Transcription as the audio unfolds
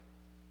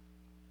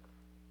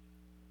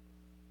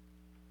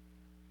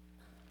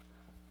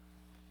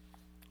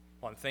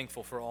Well, I'm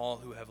thankful for all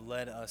who have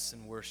led us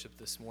in worship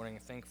this morning.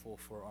 Thankful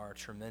for our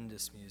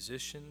tremendous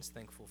musicians.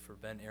 Thankful for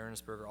Ben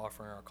Ahrensberger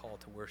offering our call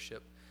to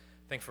worship.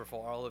 Thankful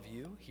for all of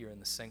you here in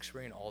the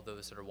sanctuary and all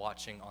those that are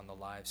watching on the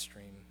live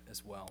stream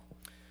as well.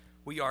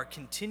 We are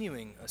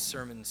continuing a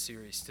sermon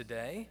series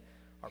today,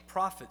 our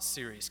prophet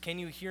series. Can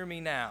you hear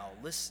me now?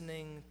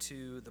 Listening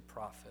to the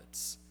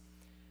prophets.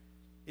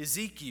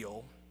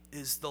 Ezekiel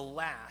is the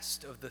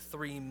last of the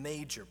three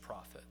major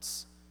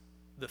prophets,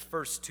 the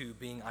first two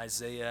being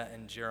Isaiah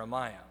and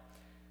Jeremiah.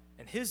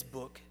 And his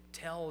book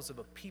tells of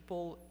a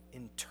people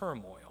in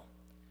turmoil.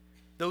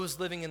 Those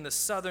living in the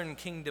southern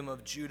kingdom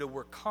of Judah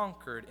were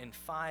conquered in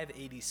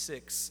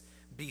 586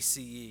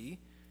 BCE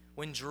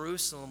when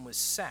Jerusalem was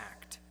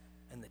sacked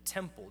and the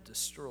temple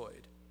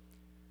destroyed.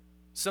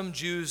 Some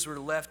Jews were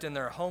left in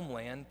their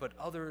homeland, but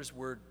others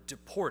were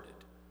deported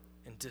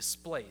and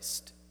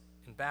displaced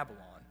in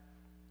Babylon.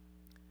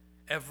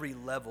 Every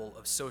level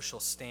of social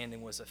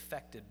standing was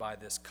affected by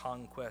this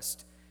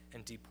conquest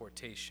and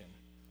deportation.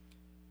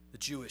 The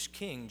Jewish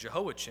king,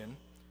 Jehoiachin,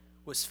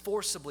 was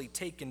forcibly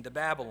taken to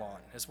Babylon,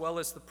 as well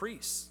as the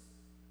priests.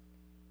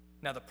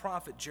 Now the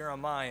prophet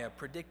Jeremiah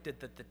predicted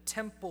that the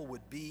temple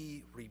would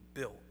be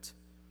rebuilt.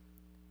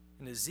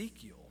 And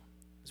Ezekiel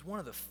was one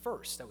of the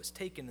first that was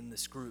taken in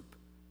this group,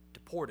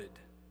 deported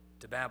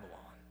to Babylon.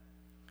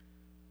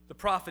 The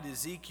prophet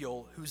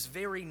Ezekiel, whose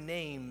very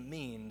name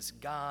means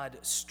God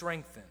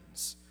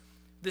strengthens.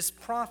 This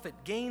prophet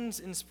gains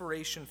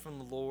inspiration from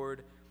the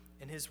Lord,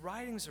 and his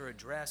writings are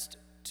addressed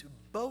to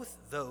both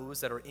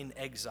those that are in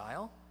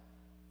exile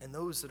and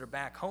those that are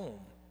back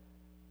home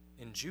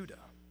in Judah.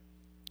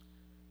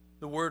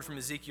 The word from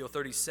Ezekiel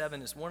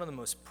 37 is one of the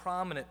most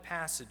prominent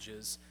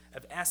passages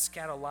of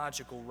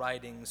eschatological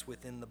writings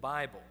within the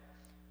Bible.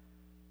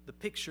 The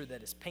picture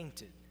that is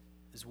painted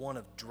is one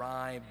of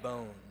dry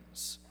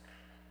bones,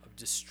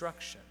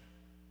 destruction,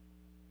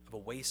 of a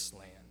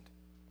wasteland.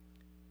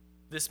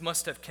 This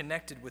must have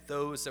connected with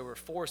those that were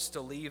forced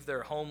to leave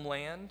their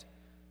homeland,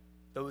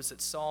 those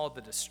that saw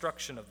the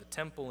destruction of the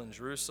temple in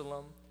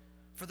Jerusalem,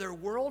 for their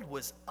world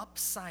was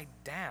upside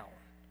down,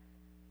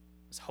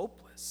 it was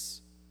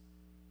hopeless.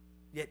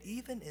 Yet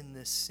even in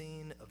this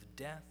scene of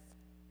death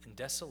and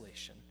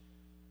desolation,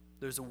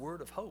 there's a word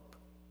of hope,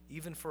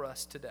 even for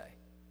us today.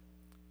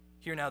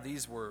 Hear now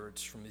these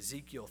words from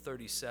Ezekiel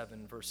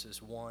 37,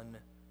 verses 1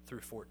 through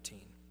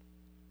 14.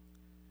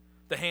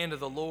 The hand of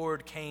the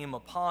Lord came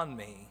upon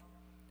me,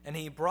 and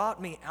he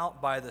brought me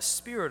out by the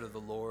Spirit of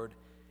the Lord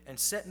and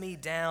set me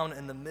down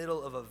in the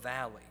middle of a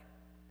valley,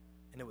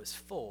 and it was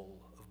full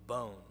of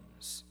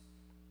bones.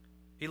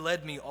 He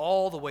led me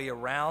all the way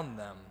around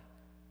them.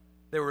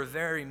 There were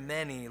very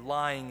many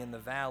lying in the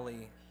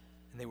valley,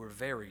 and they were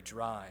very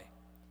dry.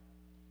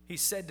 He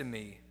said to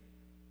me,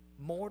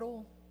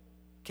 "Mortal,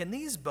 can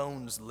these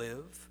bones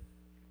live?"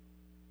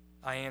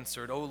 I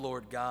answered, "O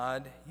Lord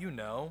God, you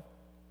know."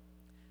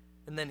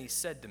 And then he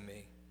said to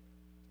me,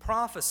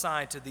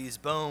 "Prophesy to these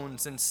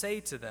bones and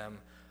say to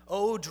them,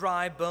 O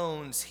dry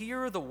bones,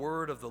 hear the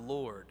word of the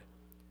Lord.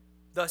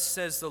 Thus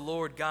says the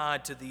Lord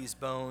God to these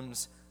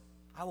bones,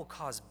 I will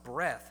cause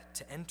breath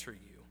to enter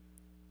you,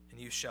 and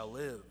you shall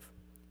live.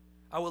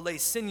 I will lay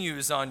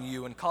sinews on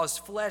you and cause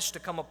flesh to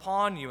come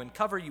upon you and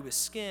cover you with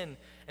skin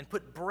and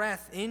put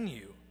breath in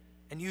you,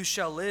 and you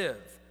shall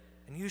live,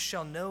 and you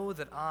shall know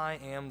that I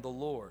am the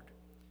Lord."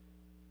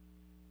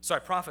 So I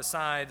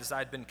prophesied as I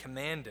had been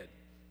commanded,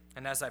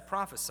 and as I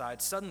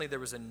prophesied, suddenly there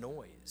was a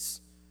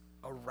noise,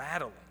 a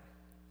rattling,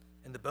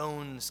 and the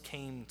bones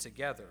came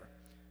together,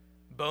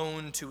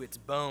 bone to its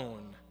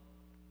bone.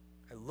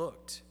 I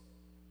looked,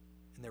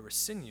 and there were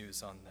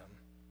sinews on them,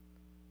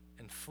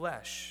 and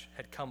flesh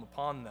had come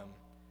upon them,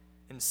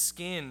 and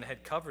skin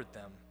had covered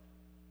them,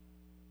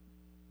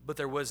 but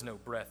there was no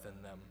breath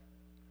in them.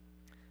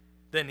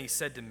 Then he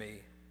said to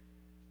me,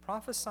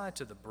 "Prophesy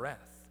to the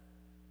breath.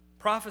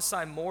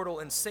 Prophesy, mortal,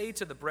 and say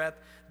to the breath,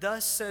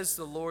 Thus says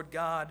the Lord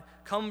God,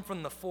 come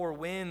from the four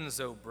winds,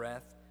 O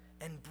breath,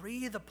 and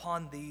breathe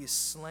upon these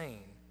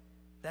slain,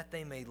 that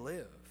they may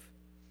live."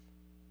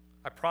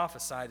 I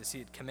prophesied as he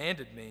had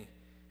commanded me,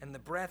 and the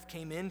breath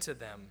came into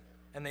them,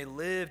 and they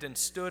lived and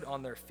stood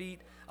on their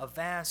feet, a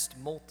vast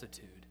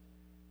multitude.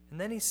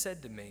 And then he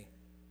said to me,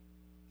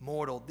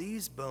 "Mortal,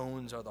 these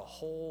bones are the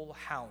whole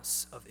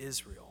house of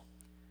Israel.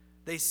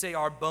 They say,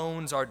 our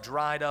bones are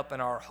dried up,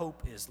 and our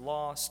hope is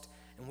lost,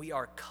 and we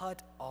are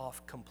cut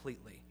off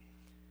completely.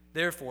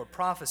 Therefore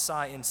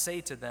prophesy and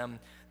say to them,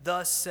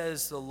 Thus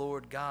says the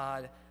Lord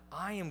God,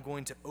 I am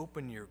going to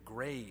open your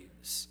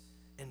graves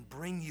and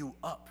bring you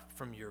up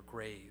from your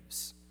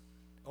graves.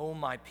 O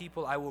my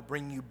people, I will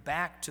bring you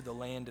back to the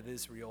land of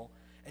Israel,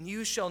 and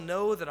you shall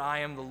know that I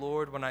am the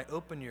Lord when I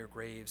open your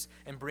graves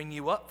and bring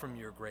you up from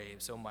your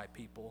graves, O my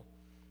people.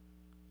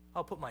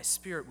 I'll put my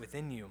spirit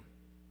within you,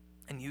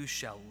 and you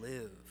shall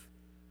live,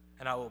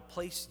 and I will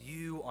place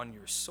you on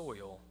your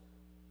soil,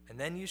 and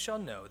then you shall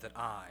know that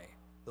I,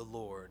 the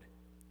Lord,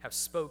 have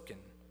spoken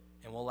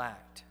and will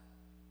act,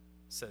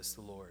 says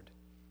the Lord."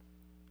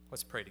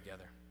 Let's pray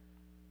together.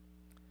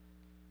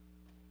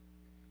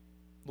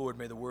 Lord,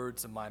 may the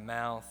words of my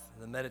mouth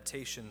and the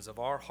meditations of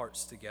our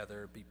hearts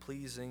together be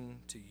pleasing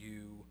to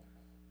you,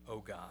 O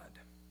God.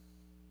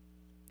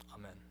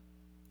 Amen.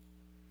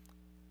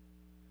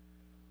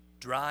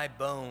 Dry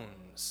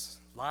bones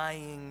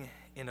lying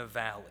in a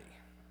valley.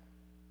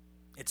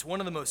 It's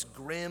one of the most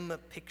grim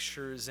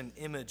pictures and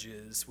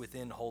images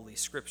within Holy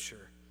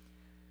Scripture.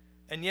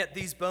 And yet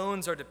these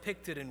bones are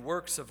depicted in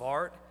works of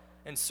art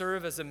and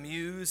serve as a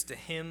muse to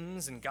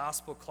hymns and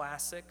gospel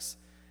classics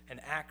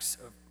and acts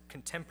of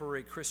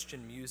contemporary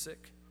Christian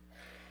music.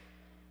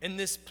 In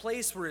this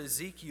place where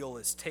Ezekiel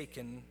is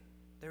taken,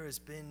 there has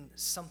been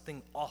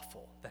something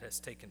awful that has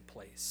taken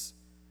place,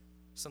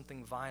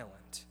 something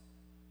violent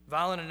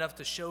enough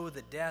to show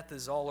that death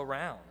is all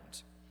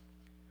around.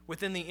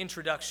 Within the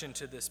introduction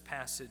to this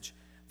passage,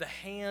 the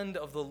hand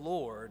of the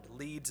Lord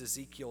leads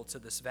Ezekiel to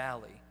this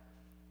valley,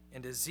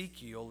 and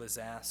Ezekiel is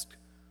asked,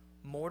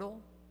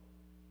 "Mortal,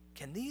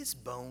 can these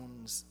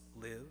bones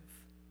live?"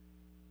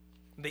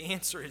 The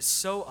answer is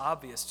so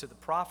obvious to the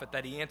prophet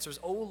that he answers,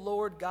 "O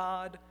Lord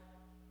God,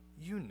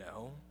 you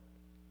know."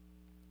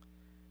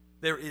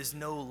 There is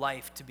no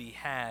life to be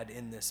had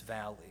in this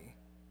valley,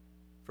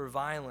 for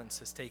violence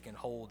has taken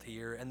hold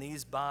here, and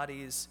these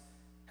bodies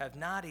have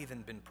not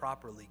even been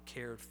properly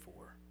cared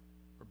for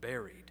or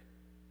buried.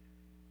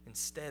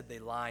 Instead, they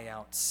lie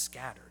out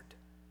scattered.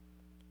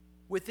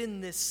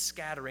 Within this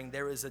scattering,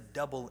 there is a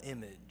double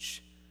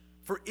image.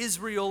 For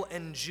Israel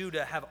and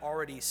Judah have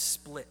already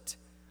split,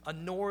 a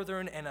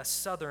northern and a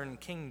southern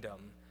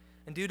kingdom.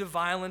 And due to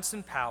violence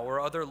and power,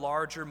 other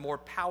larger, more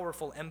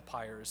powerful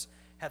empires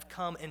have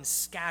come and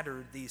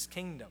scattered these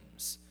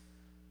kingdoms.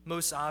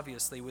 Most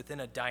obviously, within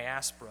a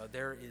diaspora,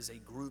 there is a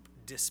group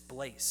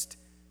displaced.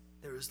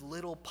 There is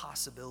little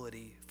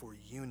possibility for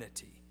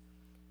unity.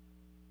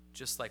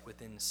 Just like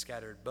within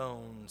scattered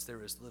bones,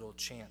 there is little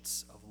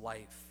chance of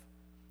life.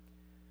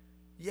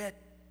 Yet,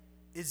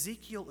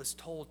 Ezekiel is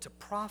told to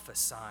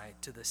prophesy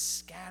to the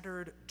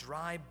scattered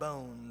dry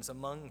bones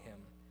among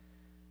him.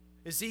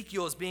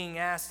 Ezekiel is being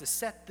asked to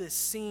set this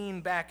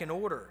scene back in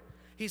order.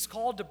 He's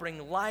called to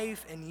bring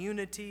life and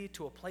unity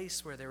to a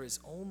place where there is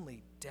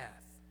only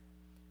death.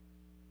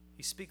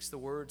 He speaks the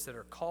words that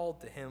are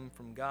called to him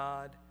from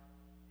God,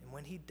 and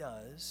when he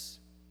does,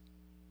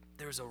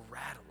 there's a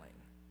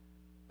rattling,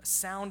 a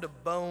sound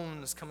of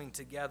bones coming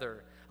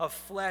together, of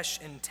flesh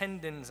and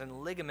tendons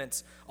and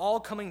ligaments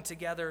all coming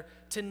together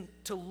to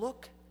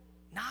look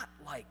not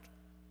like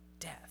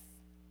death,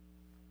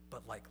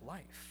 but like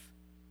life.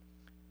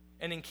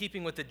 And in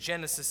keeping with the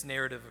Genesis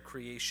narrative of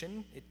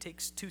creation, it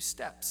takes 2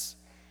 steps.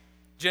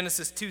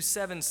 Genesis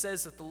 2:7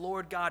 says that the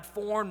Lord God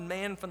formed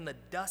man from the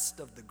dust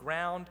of the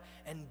ground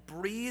and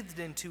breathed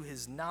into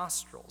his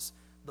nostrils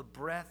the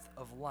breath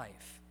of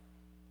life,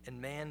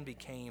 and man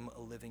became a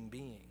living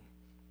being.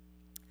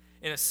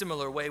 In a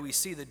similar way, we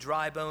see the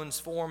dry bones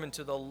form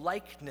into the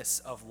likeness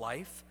of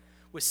life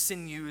with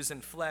sinews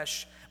and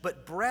flesh,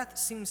 but breath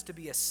seems to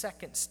be a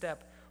second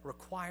step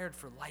required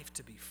for life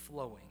to be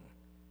flowing.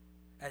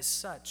 As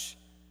such,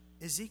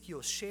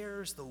 Ezekiel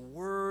shares the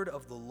word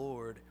of the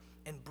Lord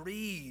and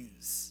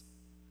breathes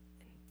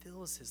and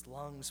fills his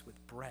lungs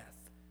with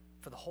breath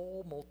for the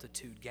whole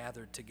multitude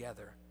gathered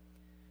together.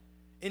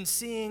 In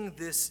seeing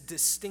this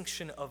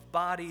distinction of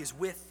bodies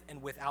with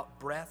and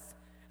without breath,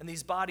 and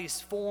these bodies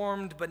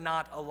formed but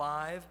not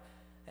alive,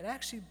 it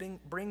actually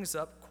brings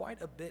up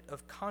quite a bit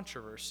of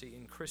controversy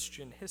in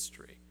Christian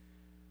history.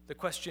 The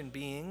question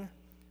being,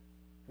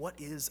 what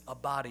is a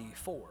body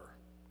for?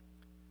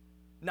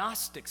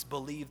 Gnostics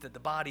believed that the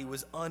body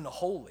was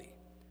unholy,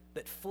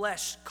 that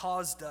flesh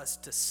caused us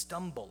to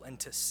stumble and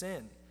to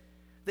sin.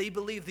 They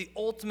believed the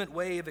ultimate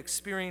way of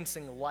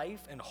experiencing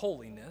life and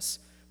holiness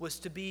was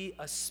to be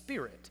a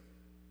spirit,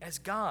 as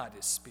God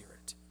is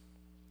spirit.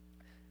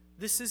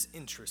 This is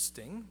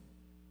interesting,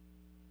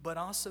 but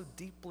also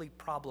deeply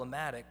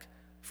problematic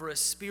for a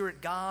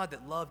spirit God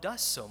that loved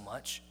us so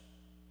much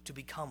to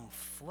become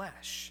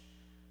flesh.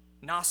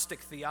 Gnostic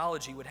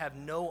theology would have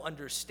no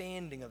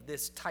understanding of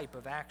this type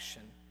of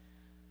action.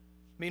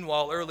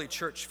 Meanwhile, early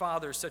church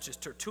fathers such as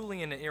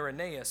Tertullian and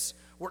Irenaeus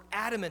were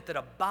adamant that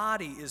a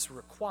body is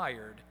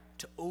required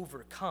to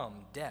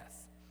overcome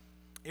death.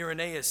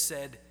 Irenaeus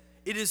said,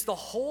 "It is the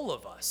whole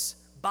of us,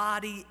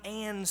 body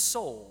and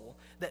soul,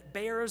 that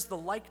bears the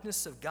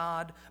likeness of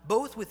God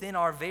both within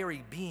our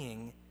very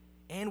being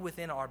and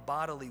within our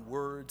bodily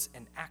words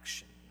and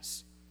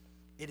actions.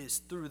 It is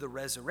through the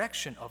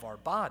resurrection of our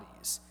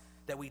bodies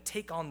that we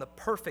take on the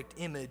perfect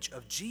image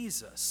of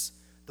Jesus,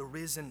 the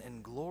risen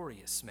and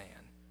glorious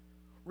man.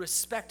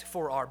 Respect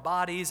for our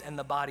bodies and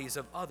the bodies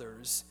of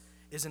others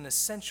is an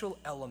essential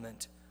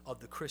element of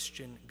the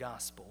Christian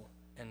gospel,"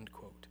 end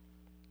quote.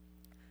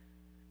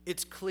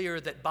 It's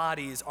clear that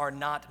bodies are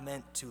not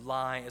meant to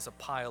lie as a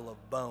pile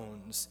of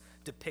bones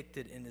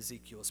depicted in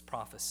Ezekiel's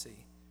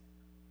prophecy.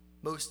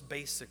 Most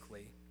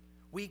basically,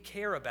 we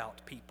care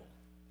about people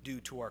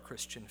due to our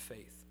Christian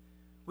faith.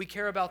 We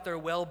care about their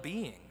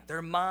well-being,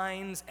 their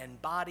minds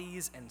and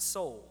bodies and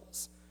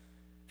souls.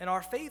 And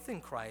our faith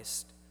in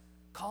Christ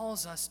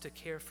calls us to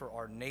care for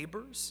our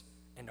neighbors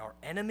and our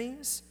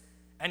enemies,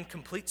 and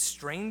complete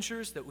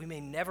strangers that we may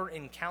never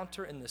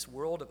encounter in this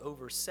world of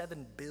over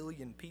 7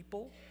 billion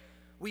people.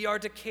 We are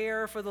to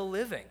care for the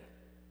living,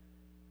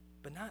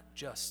 but not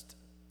just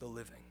the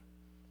living.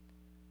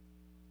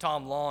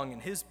 Tom Long, in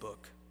his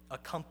book,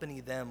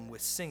 Accompany Them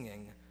with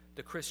Singing,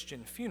 The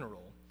Christian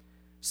Funeral,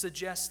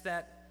 suggests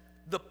that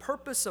the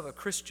purpose of a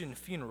Christian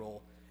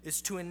funeral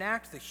is to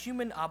enact the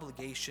human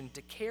obligation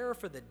to care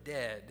for the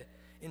dead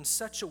in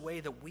such a way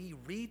that we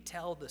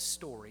retell the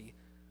story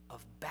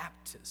of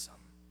baptism.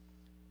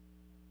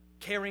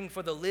 Caring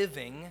for the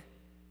living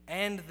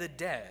and the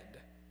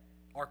dead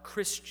are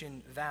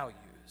Christian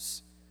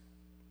values.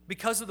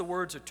 Because of the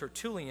words of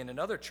Tertullian and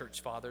other church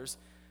fathers,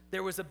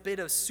 there was a bit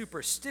of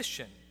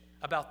superstition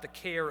about the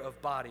care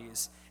of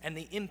bodies and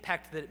the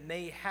impact that it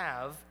may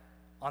have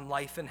on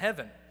life in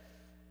heaven.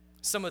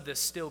 Some of this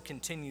still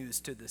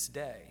continues to this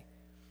day.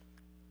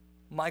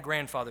 My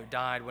grandfather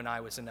died when I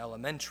was in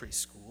elementary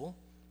school,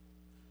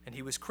 and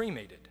he was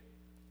cremated.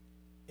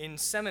 In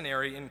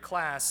seminary, in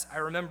class, I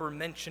remember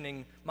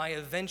mentioning my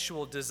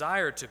eventual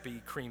desire to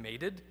be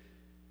cremated.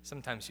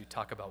 Sometimes you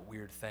talk about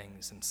weird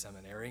things in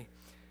seminary.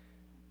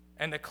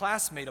 And a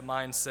classmate of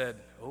mine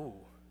said, "Oh,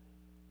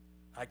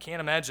 I can't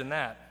imagine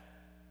that.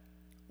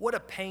 What a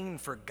pain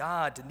for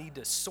God to need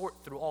to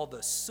sort through all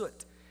the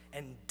soot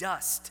and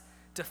dust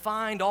to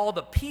find all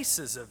the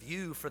pieces of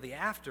you for the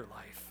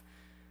afterlife."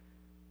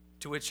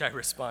 To which I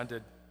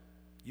responded,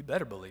 "You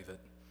better believe it."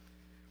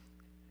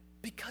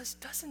 Because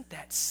doesn't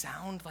that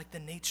sound like the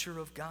nature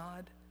of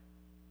God?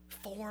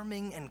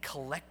 Forming and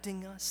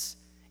collecting us,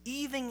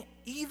 even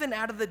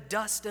out of the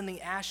dust and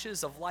the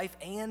ashes of life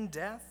and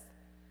death?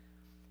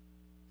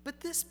 But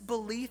this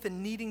belief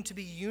in needing to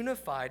be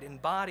unified in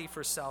body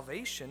for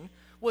salvation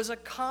was a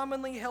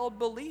commonly held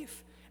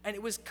belief, and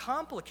it was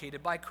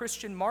complicated by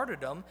Christian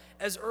martyrdom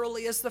as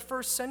early as the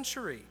 1st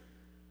century.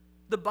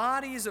 The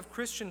bodies of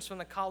Christians from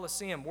the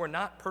Colosseum were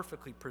not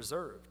perfectly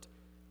preserved.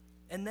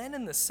 And then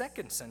in the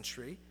 2nd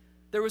century,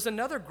 there was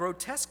another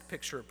grotesque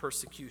picture of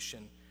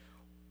persecution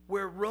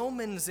where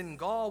Romans in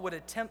Gaul would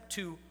attempt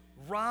to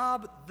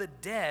rob the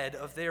dead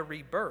of their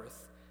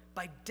rebirth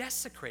by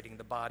desecrating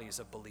the bodies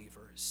of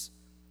believers.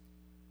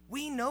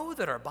 We know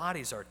that our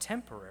bodies are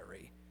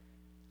temporary,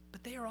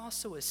 but they are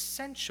also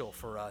essential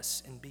for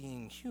us in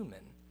being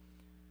human.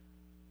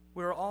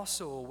 We're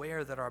also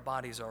aware that our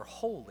bodies are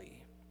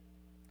holy.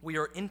 We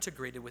are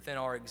integrated within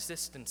our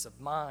existence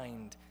of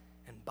mind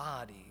and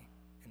body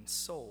and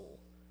soul.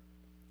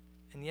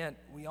 And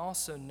yet, we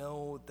also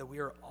know that we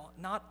are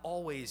not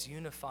always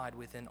unified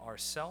within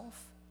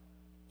ourself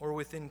or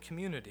within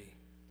community.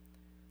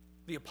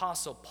 The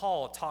Apostle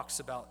Paul talks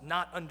about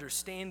not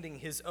understanding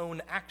his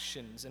own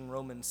actions in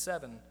Romans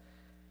 7.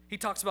 He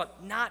talks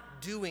about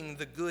not doing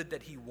the good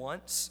that he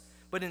wants,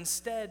 but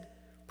instead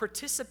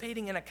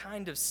participating in a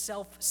kind of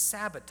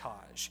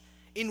self-sabotage,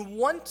 in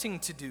wanting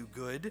to do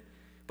good,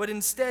 but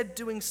instead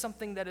doing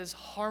something that is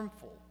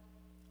harmful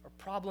or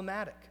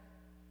problematic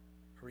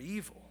or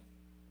evil.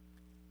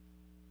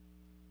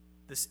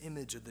 This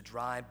image of the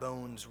dry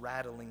bones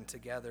rattling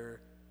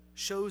together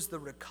shows the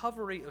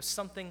recovery of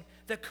something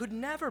that could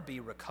never be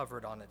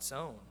recovered on its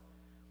own.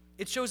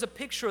 It shows a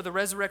picture of the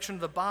resurrection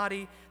of the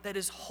body that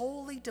is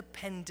wholly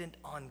dependent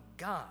on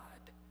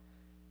God.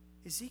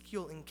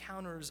 Ezekiel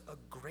encounters a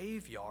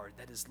graveyard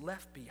that is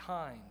left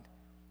behind,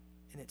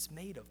 and it's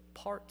made of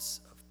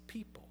parts of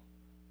people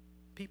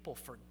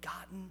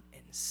forgotten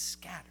and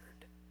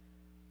scattered.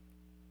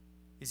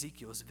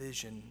 Ezekiel's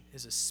vision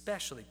is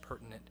especially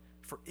pertinent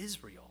for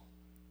Israel,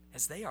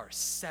 as they are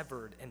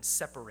severed and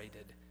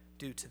separated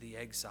due to the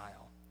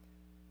exile.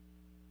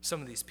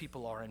 Some of these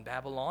people are in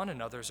Babylon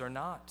and others are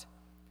not.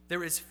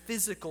 There is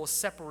physical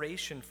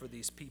separation for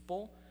these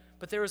people,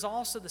 but there is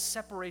also the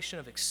separation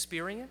of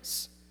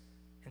experience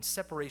and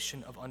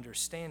separation of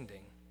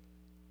understanding.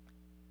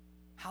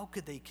 How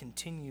could they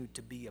continue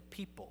to be a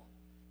people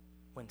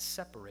when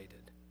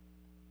separated?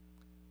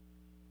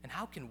 And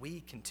how can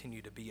we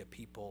continue to be a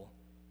people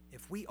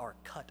if we are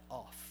cut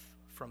off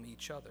from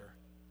each other?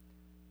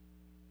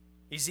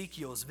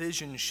 Ezekiel's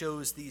vision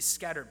shows these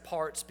scattered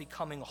parts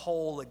becoming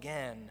whole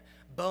again,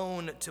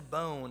 bone to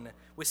bone,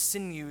 with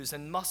sinews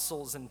and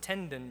muscles and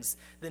tendons,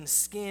 then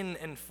skin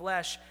and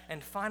flesh,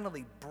 and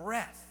finally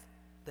breath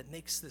that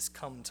makes this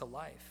come to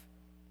life.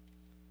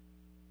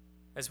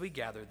 As we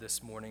gather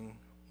this morning,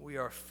 we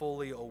are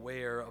fully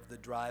aware of the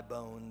dry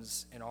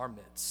bones in our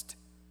midst.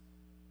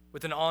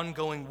 With an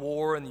ongoing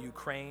war in the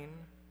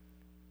Ukraine,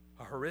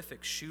 a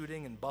horrific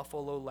shooting in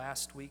Buffalo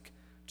last week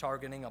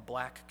targeting a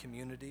black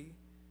community,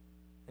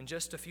 and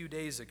just a few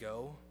days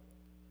ago,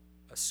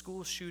 a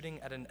school shooting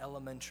at an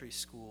elementary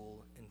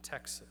school in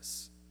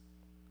Texas.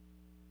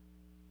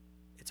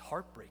 It's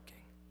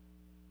heartbreaking.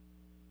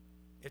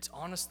 It's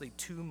honestly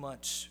too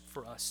much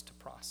for us to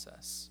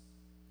process.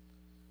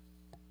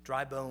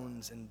 Dry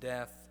bones and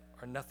death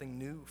are nothing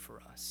new for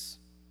us.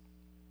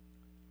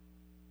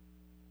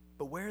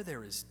 But where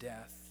there is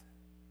death,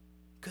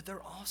 could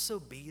there also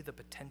be the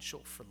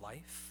potential for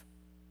life?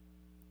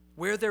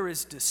 Where there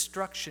is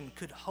destruction,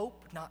 could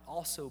hope not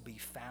also be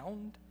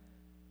found?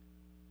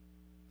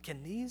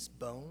 can these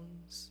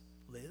bones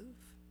live?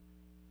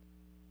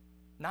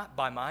 Not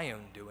by my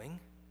own doing,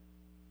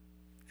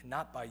 and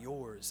not by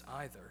yours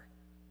either.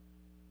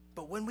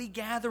 But when we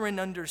gather in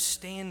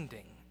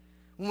understanding,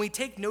 when we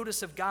take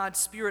notice of God's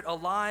Spirit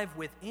alive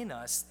within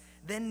us,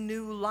 then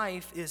new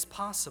life is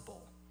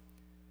possible.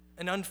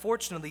 And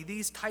unfortunately,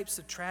 these types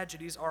of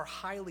tragedies are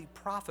highly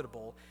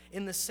profitable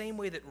in the same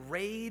way that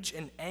rage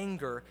and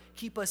anger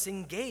keep us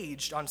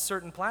engaged on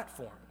certain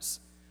platforms.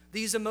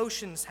 These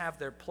emotions have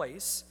their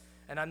place,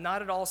 and I'm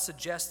not at all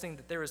suggesting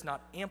that there is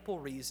not ample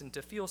reason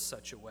to feel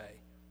such a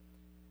way.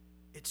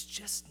 It's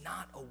just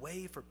not a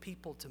way for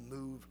people to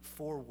move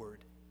forward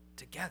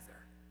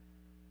together.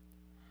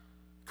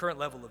 Current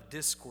level of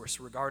discourse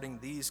regarding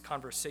these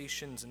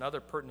conversations and other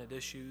pertinent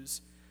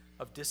issues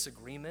of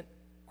disagreement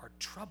are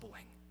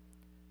troubling.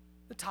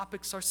 The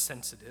topics are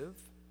sensitive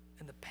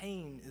and the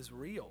pain is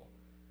real.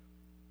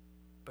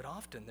 But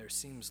often there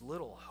seems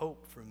little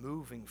hope for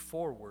moving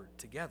forward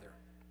together.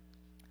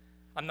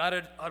 I'm not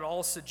at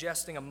all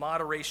suggesting a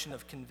moderation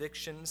of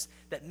convictions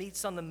that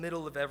meets on the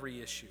middle of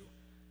every issue.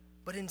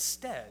 But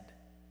instead,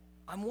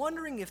 I'm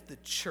wondering if the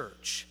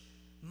church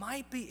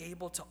might be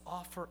able to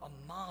offer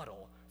a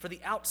model for the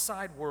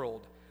outside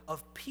world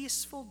of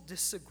peaceful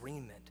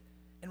disagreement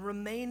and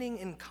remaining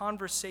in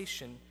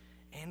conversation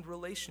and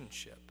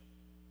relationship.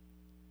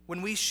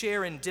 When we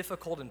share in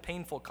difficult and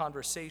painful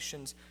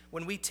conversations,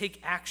 when we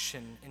take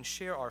action and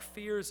share our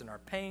fears and our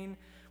pain,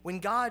 when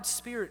God's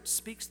Spirit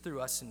speaks through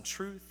us in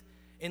truth,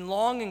 in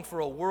longing for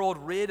a world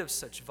rid of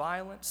such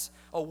violence,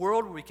 a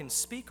world where we can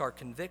speak our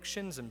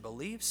convictions and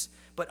beliefs,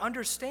 but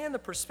understand the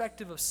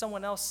perspective of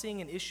someone else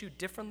seeing an issue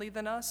differently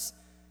than us,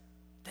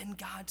 then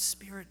God's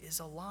Spirit is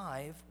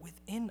alive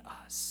within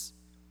us.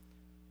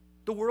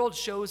 The world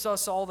shows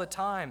us all the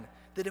time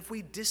that if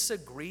we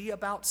disagree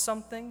about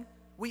something,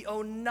 we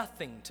owe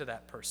nothing to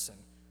that person.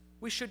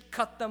 We should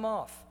cut them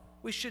off.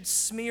 We should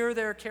smear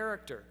their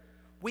character.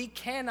 We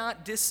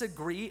cannot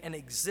disagree and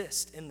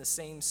exist in the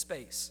same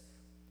space.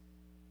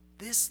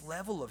 This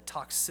level of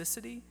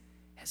toxicity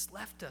has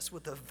left us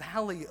with a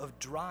valley of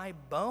dry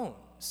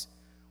bones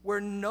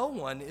where no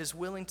one is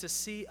willing to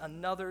see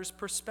another's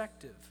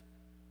perspective.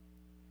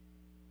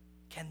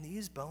 Can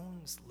these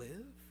bones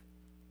live?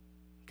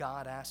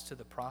 God asked to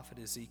the prophet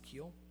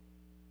Ezekiel.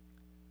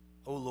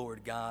 O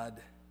Lord God,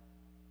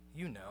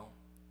 you know,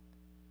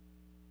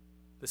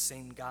 the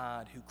same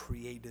God who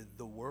created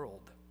the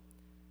world,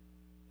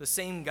 the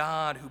same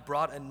God who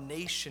brought a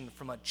nation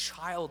from a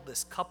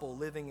childless couple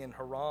living in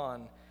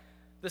Haran,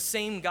 the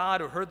same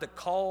God who heard the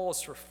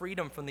calls for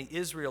freedom from the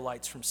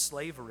Israelites from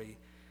slavery,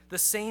 the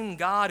same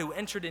God who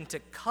entered into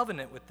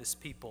covenant with this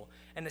people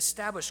and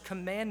established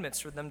commandments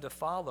for them to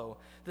follow,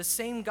 the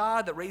same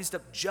God that raised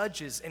up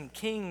judges and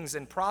kings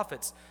and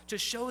prophets to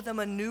show them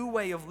a new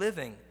way of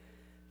living.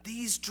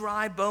 These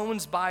dry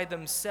bones by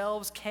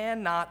themselves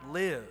cannot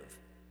live.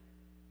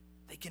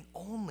 They can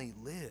only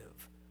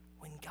live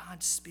when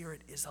God's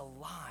Spirit is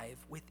alive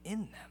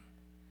within them.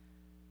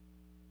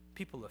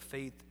 People of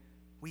faith,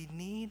 we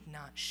need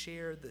not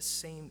share the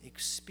same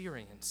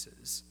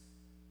experiences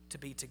to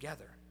be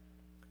together.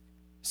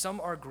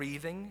 Some are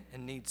grieving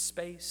and need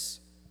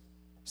space.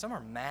 Some are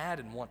mad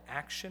and want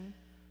action.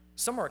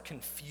 Some are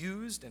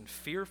confused and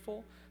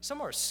fearful. Some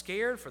are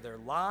scared for their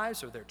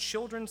lives or their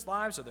children's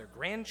lives or their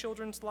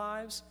grandchildren's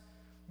lives.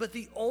 But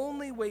the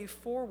only way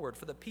forward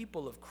for the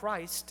people of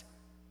Christ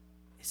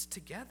is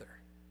together,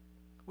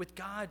 with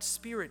God's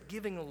Spirit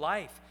giving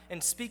life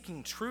and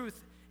speaking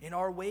truth in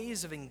our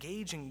ways of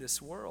engaging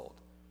this world.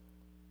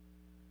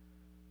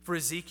 For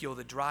Ezekiel,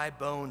 the dry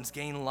bones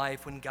gain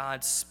life when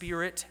God's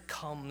Spirit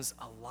comes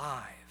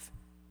alive.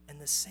 And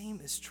the same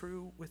is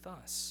true with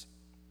us.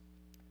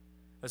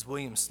 As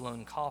William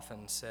Sloane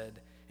Coffin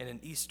said in an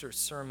Easter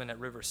sermon at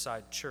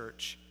Riverside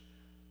Church,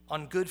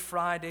 on Good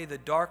Friday, the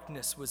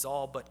darkness was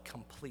all but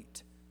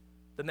complete.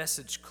 The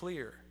message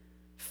clear: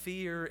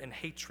 fear and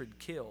hatred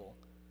kill.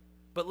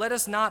 But let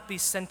us not be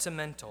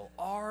sentimental.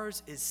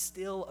 Ours is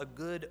still a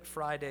Good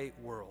Friday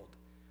world.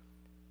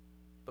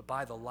 But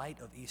by the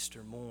light of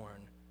Easter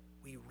morn,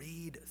 we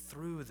read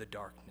through the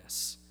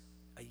darkness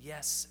a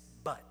yes,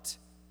 but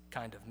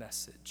kind of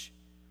message.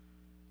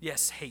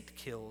 Yes, hate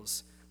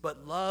kills,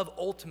 but love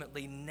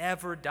ultimately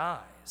never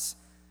dies.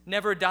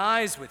 Never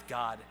dies with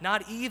God,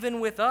 not even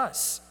with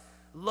us.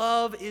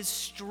 Love is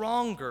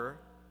stronger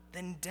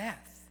than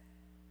death.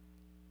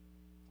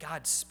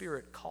 God's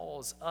Spirit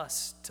calls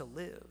us to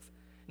live,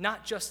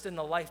 not just in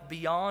the life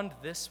beyond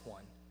this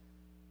one,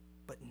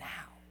 but now.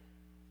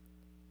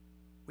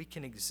 We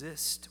can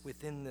exist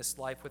within this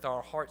life with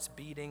our hearts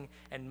beating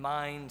and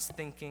minds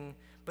thinking,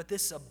 but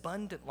this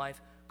abundant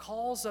life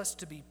calls us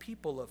to be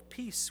people of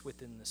peace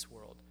within this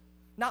world.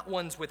 Not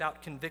ones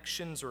without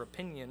convictions or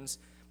opinions,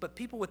 but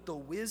people with the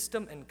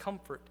wisdom and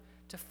comfort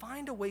to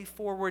find a way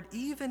forward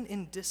even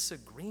in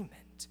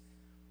disagreement.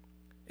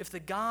 If the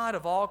God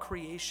of all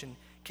creation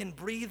can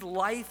breathe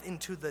life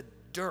into the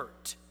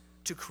dirt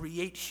to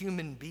create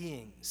human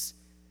beings,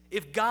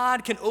 If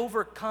God can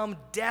overcome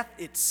death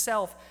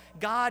itself,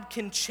 God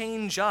can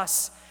change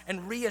us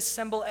and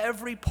reassemble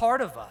every part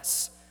of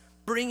us,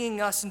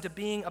 bringing us into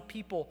being a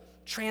people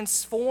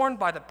transformed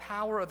by the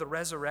power of the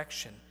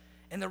resurrection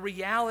and the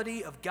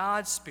reality of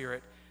God's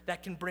Spirit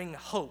that can bring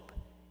hope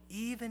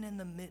even in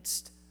the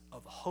midst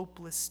of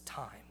hopeless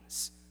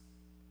times.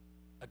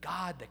 A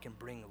God that can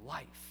bring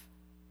life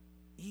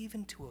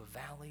even to a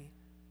valley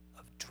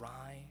of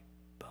dry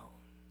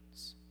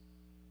bones.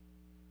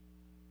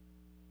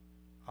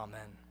 Amen.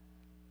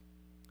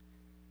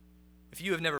 If you have never